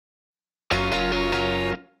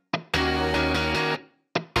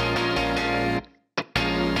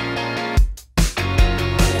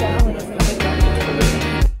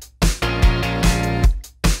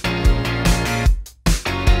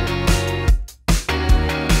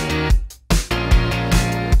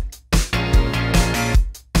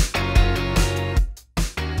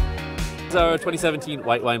our 2017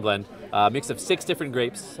 white wine blend, mix of 6 different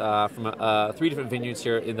grapes from 3 different vineyards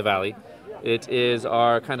here in the valley. It is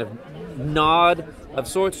our kind of nod of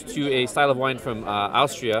sorts to a style of wine from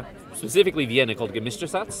Austria, specifically Vienna, called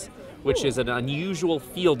Gemischtersatz, which is an unusual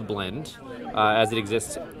field blend as it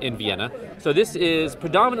exists in Vienna. So this is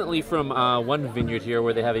predominantly from one vineyard here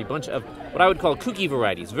where they have a bunch of what I would call kooky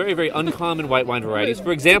varieties, very, very uncommon white wine varieties.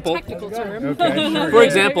 For example, in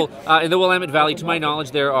the Willamette Valley, to my knowledge,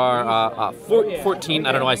 there are 14,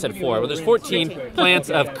 I don't know why I said 4, but there's 14 plants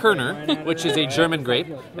of Kerner, which is a German grape,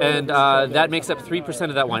 and that makes up 3%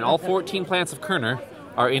 of that wine. All 14 plants of Kerner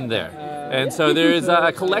are in there. And so there's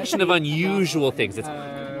a collection of unusual things. It's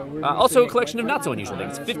also a collection of not so unusual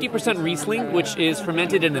things. 50% Riesling, which is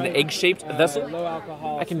fermented in an egg-shaped vessel.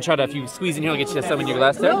 I can try to, if you squeeze in here, I'll get you some in your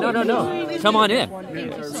glass there. No. Come on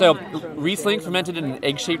in. So Riesling fermented in an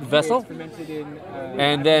egg-shaped vessel.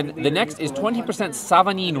 And then the next is 20%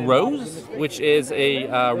 Savanine Rose, which is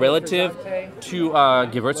a relative to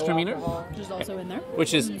Gewürztraminer. Which is also in there.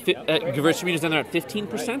 Which is, Gewürztraminer is in there at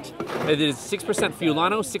 15%. It is 6%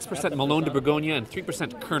 Fiulano, 6% Malone de Bourgogne, and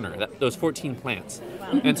 3% Kerner, those 14 plants.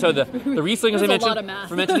 And so the Riesling, as I mentioned,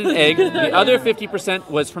 fermented in an egg. The other 50%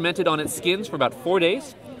 was fermented on its skins for about 4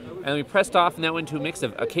 days. And we pressed off, and that went into a mix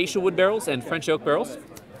of acacia wood barrels and French oak barrels.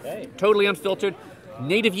 Totally unfiltered.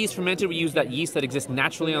 Native yeast fermented. We used that yeast that exists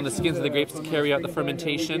naturally on the skins of the grapes to carry out the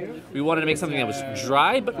fermentation. We wanted to make something that was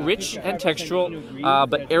dry but rich and textural,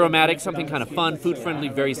 but aromatic, something kind of fun, food-friendly,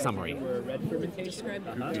 very summery.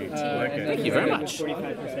 Thank you very much.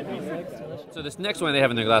 So this next one they have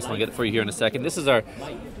in their glass, I'll get it for you here in a second. This is our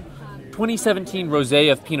 2017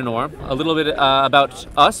 Rosé of Pinot Noir. A little bit about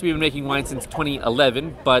us. We've been making wine since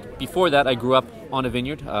 2011, but before that I grew up on a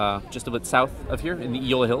vineyard just a bit south of here in the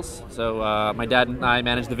Eola Hills. So my dad and I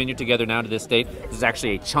manage the vineyard together now to this date. This is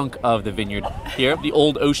actually a chunk of the vineyard here. The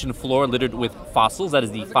old ocean floor littered with fossils. That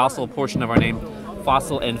is the fossil portion of our name,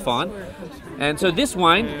 Fossil Fawn. And so this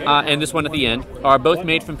wine and this one at the end are both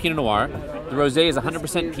made from Pinot Noir. The rosé is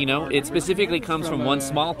 100% Pinot. It specifically comes from one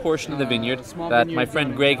small portion of the vineyard that my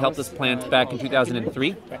friend Greg helped us plant back in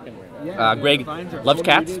 2003. Greg loves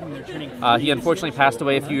cats. He unfortunately passed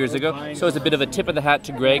away a few years ago, so it's a bit of a tip of the hat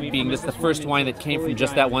to Greg, being this the first wine that came from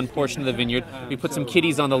just that one portion of the vineyard. We put some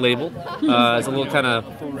kitties on the label as a little kind of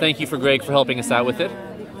thank you for Greg for helping us out with it.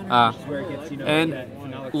 And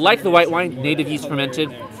like the white wine, native yeast fermented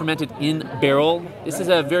in barrel. This is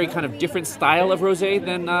a very kind of different style of rosé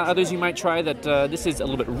than others you might try. That this is a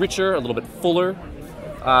little bit richer, a little bit fuller.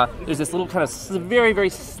 There's this little kind of very, very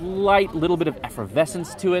slight little bit of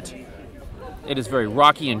effervescence to it. It is very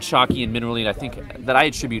rocky and chalky and minerally, and I think that I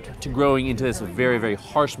attribute to growing into this very, very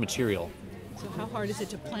harsh material. So how hard is it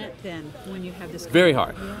to plant then when you have this? Very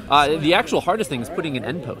hard. The actual hardest thing is putting in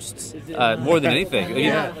end posts more than anything.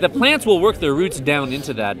 Yeah. The plants will work their roots down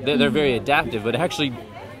into that. They're very adaptive, but actually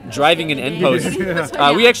driving an end post.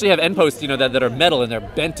 We actually have end posts, that are metal and they're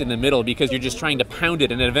bent in the middle because you're just trying to pound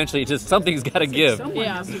it, and then eventually something's got to give.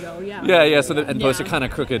 Yeah. So the end posts are kind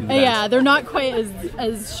of crooked. Yeah, they're not quite as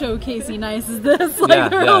showcasey nice as this.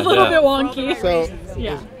 Like they're a little bit wonky. So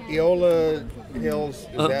Eola Hills,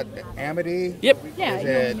 is that Amity? Yep. Yeah. Is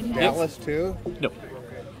it Dallas too? No.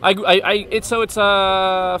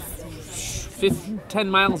 It's 10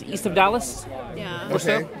 miles east of Dallas. Yeah. Or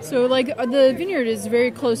so. So the vineyard is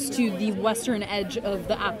very close to the western edge of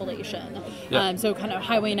the appellation. Yeah. so kind of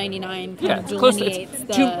Highway 99 kind of It's close. delineates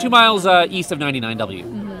It's 2 miles east of 99W.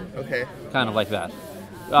 Mm-hmm. Okay. Kind of like that.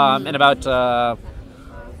 And about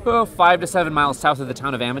 5 to 7 miles south of the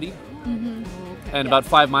town of Amity. Mm-hmm. And about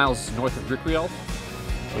 5 miles north of Brickreal.